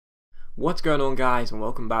What's going on, guys, and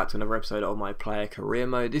welcome back to another episode of my player career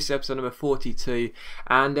mode. This is episode number 42,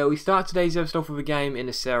 and we start today's episode off with a game in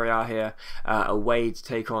the Serie A here, away to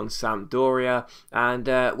take on Sampdoria. And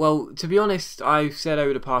well, to be honest, I've said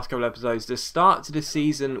over the past couple of episodes, the start to the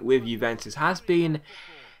season with Juventus has been,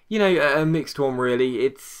 you know, a mixed one really.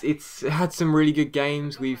 It's had some really good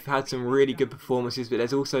games, we've had some really good performances, but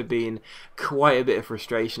there's also been quite a bit of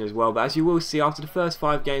frustration as well. But as you will see, after the first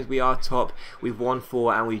 5 games we are top. We've won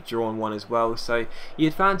 4 and we've drawn 1 as well, so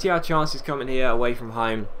you'd fancy our chances coming here away from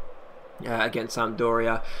home against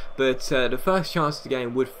Sampdoria, but the first chance of the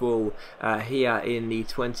game would fall here in the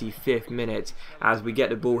 25th minute as we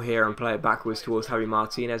get the ball here and play it backwards towards Javi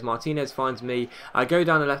Martinez. Martinez finds me, I go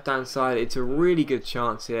down the left hand side, it's a really good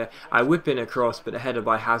chance here, I whip in across, but the header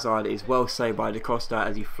by Hazard is well saved by Da Costa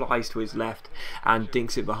as he flies to his left and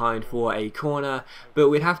dinks it behind for a corner. But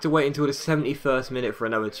we'd have to wait until the 71st minute for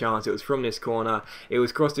another chance. It was from this corner, it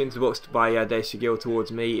was crossed into the box by Deschamps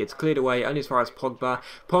towards me, it's cleared away only as far as Pogba.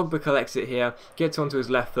 Pogba collects it here, gets onto his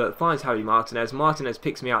left foot, finds Javi Martinez. Martinez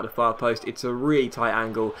picks me out the far post. It's a really tight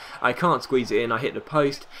angle. I can't squeeze it in. I hit the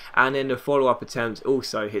post, and then the follow-up attempt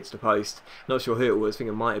also hits the post. Not sure who it was. I think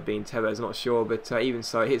it might have been Tevez. Not sure, but even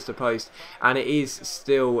so, it hits the post, and it is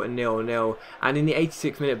still 0-0. And in the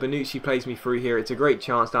 86th minute, Bonucci plays me through here. It's a great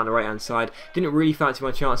chance down the right-hand side. Didn't really fancy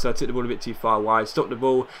my chance, so I took the ball a bit too far wide. Stopped the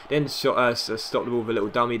ball, then stopped the ball with a little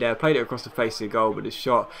dummy there. Played it across the face of the goal, but the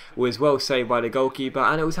shot was well saved by the goalkeeper,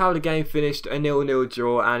 and it was how the game finished, a 0-0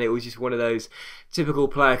 draw. And it was just one of those typical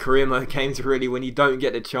player career mode games really, when you don't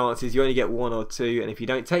get the chances, you only get 1 or 2, and if you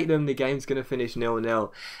don't take them, the game's going to finish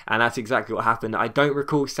 0-0, and that's exactly what happened. I don't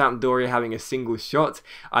recall Sampdoria having a single shot.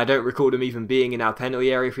 I don't recall them even being in our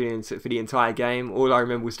penalty area for the entire game. All I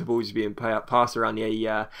remember was the ball just being passed around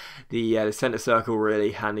the centre circle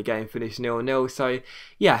really, and the game finished 0-0. So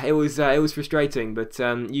yeah, it was frustrating, but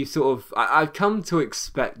you sort of, I've come to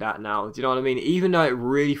expect that now. Do you know what I mean? Even though it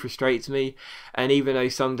really frustrates me, and even though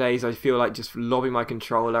some days I feel like just lobbing my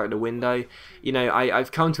controller out the window, you know,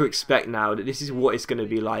 I've come to expect now that this is what it's going to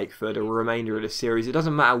be like for the remainder of the series. It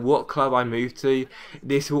doesn't matter what club I move to,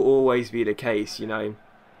 this will always be the case, you know.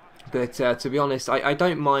 But to be honest, I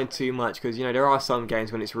don't mind too much, because you know there are some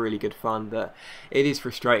games when it's really good fun, but it is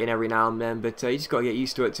frustrating every now and then. But you just got to get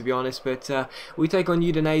used to it, to be honest. But we take on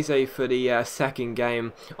Udinese for the second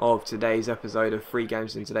game of today's episode, of 3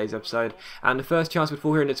 games in today's episode. And the first chance would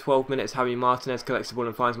fall here in the 12th minutes. Javi Martinez collects the ball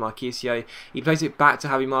and finds Marquisio. He plays it back to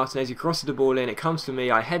Javi Martinez. He crosses the ball in. It comes to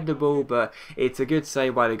me. I head the ball, but it's a good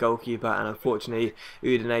save by the goalkeeper. And unfortunately,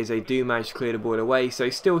 Udinese do manage to clear the ball away.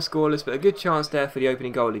 So still scoreless, but a good chance there for the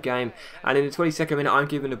opening goal of the game. And in the 22nd minute, I'm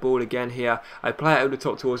given the ball again here. I play it over the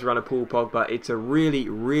top towards around a Paul Pogba. It's a really,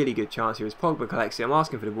 really good chance here as Pogba collects it. I'm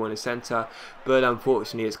asking for the ball in the centre, but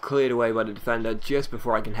unfortunately it's cleared away by the defender just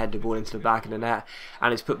before I can head the ball into the back of the net,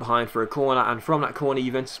 and it's put behind for a corner. And from that corner,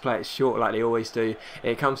 Juventus play it short like they always do.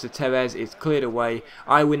 It comes to Tevez, it's cleared away.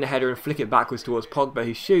 I win the header and flick it backwards towards Pogba,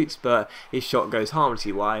 who shoots, but his shot goes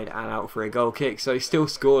harmlessly wide and out for a goal kick. So still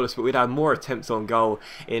scoreless, but we'd had more attempts on goal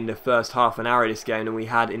in the first half an hour of this game than we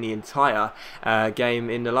had in the entire game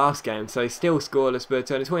in the last game. So still scoreless, but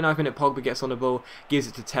in the 29th minute, Pogba gets on the ball, gives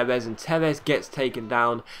it to Tevez, and Tevez gets taken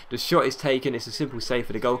down. The shot is taken, it's a simple save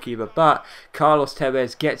for the goalkeeper, but Carlos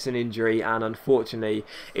Tevez gets an injury, and unfortunately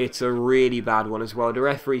it's a really bad one as well. The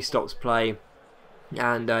referee stops play.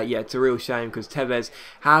 And yeah, it's a real shame, because Tevez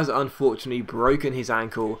has unfortunately broken his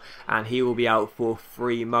ankle and he will be out for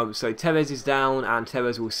 3 months. So Tevez is down, and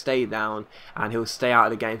Tevez will stay down, and he'll stay out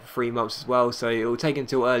of the game for 3 months as well. So it will take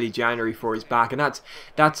until early January for his back, and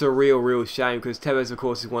that's a real shame, because Tevez of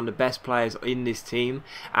course is one of the best players in this team,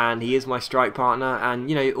 and he is my strike partner. And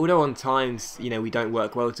you know, although on times, you know, we don't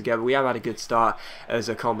work well together, we have had a good start as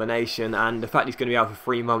a combination, and the fact he's going to be out for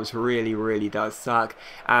 3 months really does suck.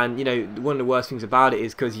 And you know, one of the worst things about it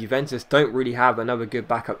is because Juventus don't really have another good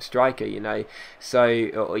backup striker, you know, so,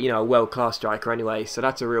 you know, a world-class striker anyway, so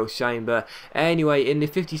that's a real shame. But anyway, in the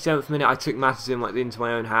 57th minute, I took matters into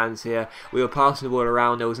my own hands here. We were passing the ball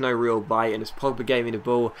around, there was no real bite, and as Pogba gave me the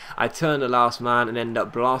ball, I turned the last man and ended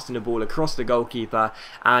up blasting the ball across the goalkeeper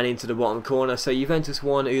and into the bottom corner. So Juventus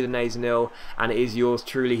 1, Udinese 0, and it is yours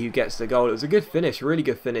truly who gets the goal. It was a good finish, really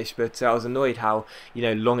good finish, but I was annoyed how, you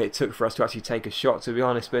know, long it took for us to actually take a shot, to be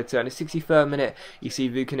honest. But in the 63rd minute, you see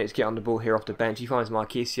Vucinic get on the ball here off the bench. He finds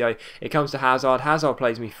Marquisio. It comes to Hazard. Hazard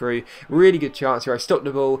plays me through. Really good chance here. I stopped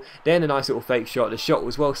the ball. Then a nice little fake shot. The shot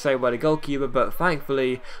was well saved by the goalkeeper, but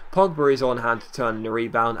thankfully Pogba is on hand to turn in the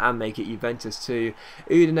rebound and make it Juventus 2,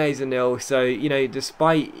 Udinese 0. So, you know,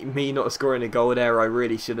 despite me not scoring a goal there, I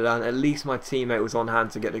really should have done. At least my teammate was on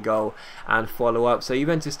hand to get the goal and follow up. So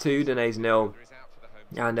Juventus 2, Udinese 0.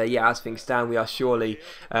 And yeah, as things stand, we are surely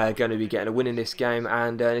going to be getting a win in this game.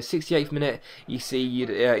 And in the 68th minute, you see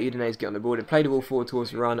Udinese get on the board and play the ball forward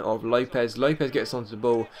towards the run of Lopez. Lopez gets onto the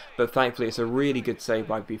ball, but thankfully it's a really good save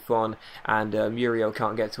by Buffon, and Muriel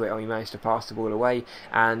can't get to it, and we managed to pass the ball away.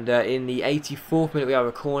 And in the 84th minute, we have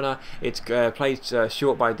a corner. It's played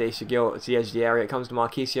short by Deschamps at the edge of the area. It comes to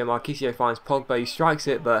Marquisio. Marquisio finds Pogba, who strikes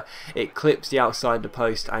it, but it clips the outside of the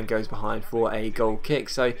post and goes behind for a goal kick.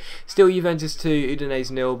 So still Juventus 2, Udinese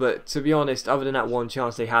 0, but to be honest, other than that one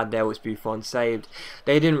chance they had there which Buffon saved,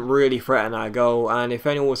 they didn't really threaten our goal, and if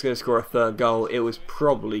anyone was going to score a third goal, it was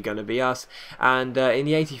probably going to be us. And in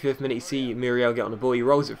the 85th minute, you see Muriel get on the ball. He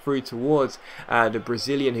rolls it through towards the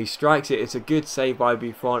Brazilian, who strikes it. It's a good save by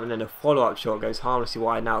Buffon, and then a follow-up shot goes harmlessly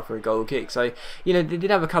wide and out for a goal kick. So, you know, they did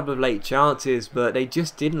have a couple of late chances, but they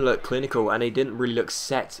just didn't look clinical, and they didn't really look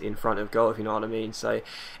set in front of goal, if you know what I mean. So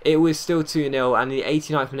it was still 2-0, and in the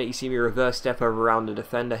 89th minute, you see me reverse step over around the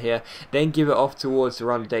defender here, then give it off towards the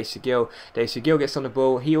run of Deschamps. Deschamps gets on the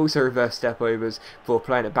ball. He also reverse step overs before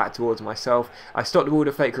playing it back towards myself. I stopped the ball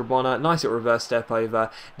to fake Rabona, nice little reverse step over,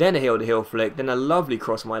 then a heel-to-heel flick, then a lovely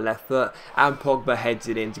cross on my left foot, and Pogba heads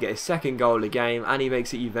it in to get his second goal of the game, and he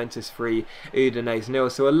makes it Juventus 3, Udinese 0.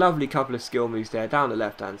 So a lovely couple of skill moves there down the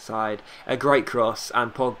left-hand side, a great cross,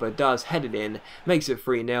 and Pogba does head it in, makes it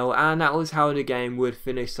 3-0, and that was how the game would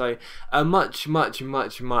finish. So a much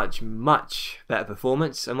better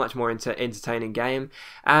performance, a much more entertaining game,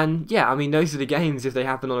 and yeah, I mean, those are the games, if they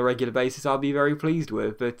happen on a regular basis, I'll be very pleased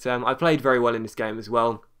with. But I played very well in this game as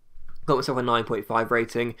well. Got myself a 9.5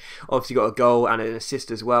 rating, obviously got a goal and an assist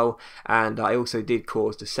as well, and I also did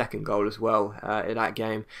cause the second goal as well in that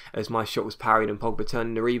game, as my shot was parried and Pogba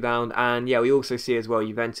turned the rebound. And yeah, we also see as well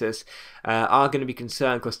Juventus are going to be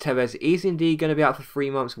concerned because Tevez is indeed going to be out for 3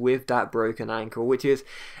 months with that broken ankle, which is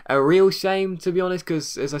a real shame, to be honest,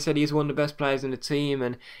 because as I said, he is one of the best players in the team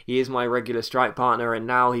and he is my regular strike partner, and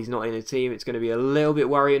now he's not in the team. It's going to be a little bit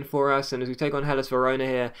worrying for us. And as we take on Hellas Verona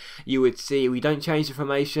here, you would see we don't change the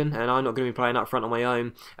formation, and I'm not going to be playing up front on my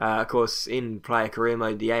own. Of course, in player career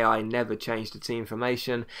mode, the AI never changed the team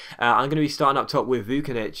formation. I'm going to be starting up top with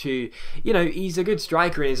Vucinic, who, you know, he's a good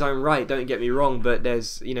striker in his own right, don't get me wrong, but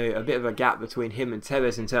there's, you know, a bit of a gap between him and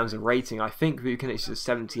Tevez in terms of rating. I think Vucinic is a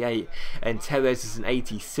 78 and Tevez is an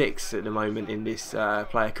 86 at the moment in this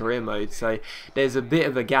player career mode, so there's a bit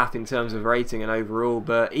of a gap in terms of rating and overall.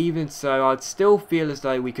 But even so, I'd still feel as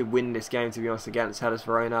though we could win this game, to be honest, against Hellas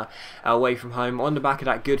Verona away from home on the back of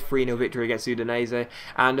that good 3-0 victory against Udinese.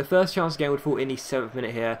 And the first chance of the game would fall in the 7th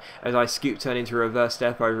minute here, as I scoop turn into a reverse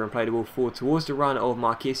step over and play the ball forward towards the run of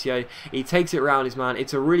Marquisio. He takes it around his man.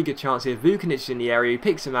 It's a really good chance here. Vucinic in the area, he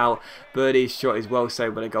picks him out, but his shot is well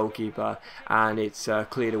saved by the goalkeeper, and it's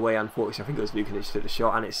cleared away, unfortunately. I think it was Vucinic who took the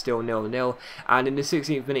shot, and it's still 0-0. And in the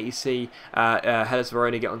 16th minute, you see Hellas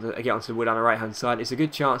Verona get onto the wood on the right hand side. It's a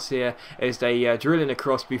good chance here as they drill in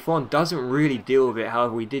across. Buffon doesn't really deal with it,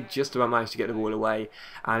 however we did just about manage to get the ball away,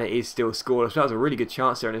 and it is still scoreless. That was a really good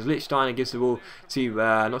chance there, and as Lichtsteiner gives the ball to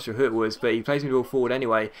not sure who it was, but he plays me the ball forward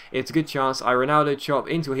anyway. It's a good chance. I Ronaldo chop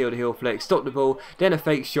into a heel-to-heel flick, stop the ball, then a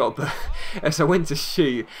fake shot, but as I went to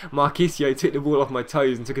shoot, Marquisio took the ball off my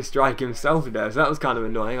toes and took a strike himself there, so that was kind of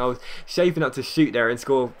annoying. I was shaping up to shoot there and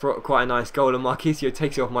score quite a nice goal, and Marquisio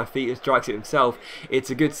takes it off my feet and strikes it himself. It's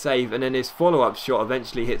a good save, and then his follow-up shot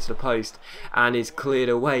eventually hits the post and is cleared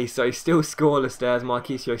away, so still scoreless there as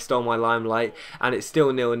Marquisio stole my limelight, and it's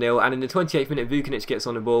still 0-0. And in the 28th minute, Vucinic gets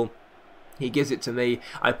on the ball. He gives it to me.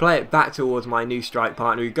 I play it back towards my new strike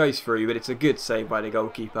partner who goes through, but it's a good save by the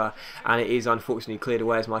goalkeeper, and it is unfortunately cleared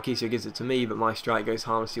away as Marquisio gives it to me, but my strike goes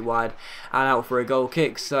harmlessly wide and out for a goal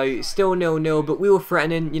kick. So still 0-0, but we were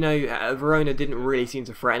threatening. You know, Verona didn't really seem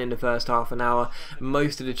to threaten in the first half an hour.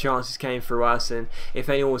 Most of the chances came through us, and if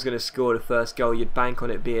anyone was going to score the first goal, you'd bank on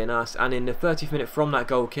it being us. And in the 30th minute from that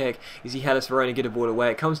goal kick, you see Hellas Verona get the ball away.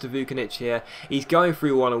 It comes to Vucinic here. He's going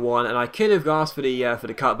through one-on-one, and I could have asked for the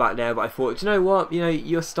cutback there, but I thought, do you know what? You know,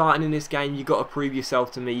 you're starting in this game. You got to prove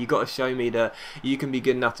yourself to me. You got to show me that you can be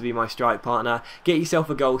good enough to be my strike partner. Get yourself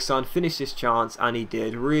a goal, son. Finish this chance, and he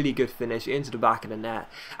did. Really good finish into the back of the net,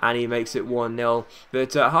 and he makes it 1-0.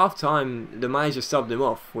 But at half time, the manager subbed him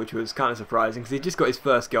off, which was kind of surprising because he just got his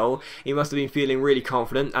first goal. He must have been feeling really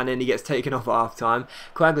confident, and then he gets taken off at half time.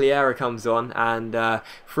 Quagliera comes on, and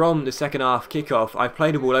from the second half kickoff, I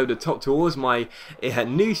played the ball over the top towards my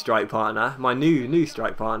new strike partner,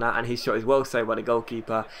 and his shot is is well saved by the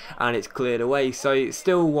goalkeeper, and it's cleared away. So it's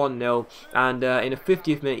still 1-0, and in the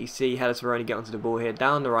 50th minute you see Hellas Verona get onto the ball here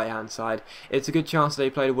down the right hand side. It's a good chance they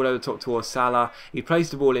play the ball over the top towards Salah. He plays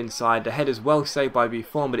the ball inside. The header's well saved by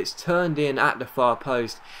Buffon, but it's turned in at the far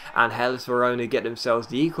post, and Hellas Verona get themselves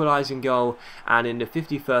the equalising goal, and in the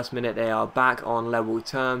 51st minute they are back on level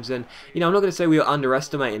terms. And I'm not going to say we were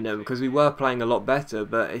underestimating them, because we were playing a lot better,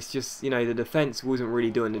 but it's just, the defence wasn't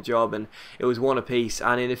really doing the job, and it was one apiece.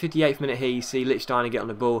 And in the 58th minute here you see Lichtsteiner get on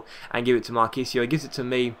the ball and give it to Marquisio. He gives it to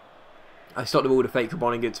me. I stop the ball to fake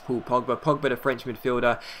Cabon and get to Paul Pogba. Pogba, the French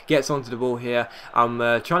midfielder, gets onto the ball here. I'm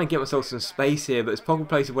trying to get myself some space here, but as Pogba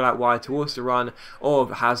plays the ball out wide towards the run of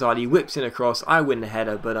Hazard, he whips in across. I win the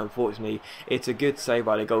header, but unfortunately, it's a good save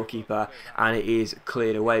by the goalkeeper, and it is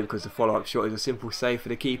cleared away because the follow-up shot is a simple save for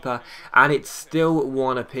the keeper, and it's still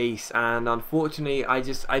one apiece. And unfortunately, I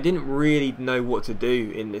didn't really know what to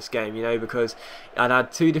do in this game, because I'd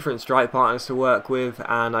had two different strike partners to work with,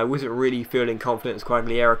 and I wasn't really feeling confident as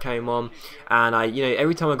Quagliarella came on. And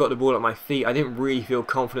every time I got the ball at my feet, I didn't really feel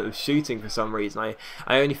confident of shooting for some reason.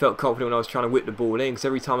 I only felt confident when I was trying to whip the ball in, because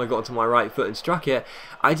every time I got onto my right foot and struck it,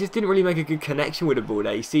 I just didn't really make a good connection with the ball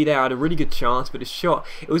there. You see there, I had a really good chance, but the shot,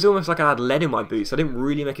 it was almost like I had lead in my boots. I didn't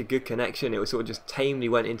really make a good connection. It was sort of just tamely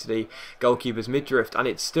went into the goalkeeper's midriff, and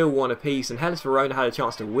it's still one apiece. And Hellas Verona had a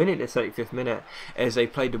chance to win it in the 75th minute as they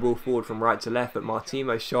played the ball forward from right to left, but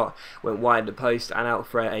Martimo's shot went wide of the post and out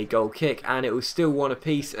for a goal kick, and it was still one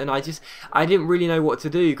apiece. And I didn't really know what to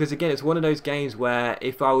do, because again, it's one of those games where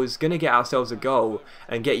if I was going to get ourselves a goal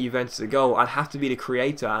and get Juventus a goal, I'd have to be the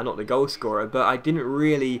creator and not the goal scorer. But I didn't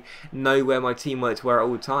really know where my teammates were at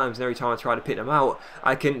all times, and every time I tried to pick them out,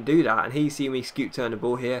 I couldn't do that. And here you see me scoop turn the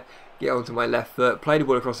ball here, get onto my left foot, play the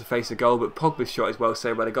ball across the face of goal, but Pogba's shot is well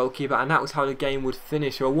saved by the goalkeeper, and that was how the game would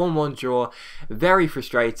finish. A 1-1 draw. Very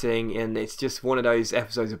frustrating, and it's just one of those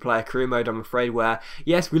episodes of player career mode, I'm afraid, where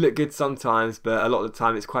yes, we look good sometimes, but a lot of the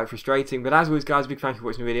time it's quite frustrating. But as always, guys, big thank you for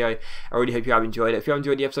watching the video. I really hope you have enjoyed it. If you have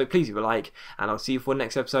enjoyed the episode, please leave a like, and I'll see you for the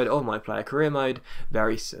next episode of my player career mode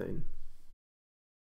very soon.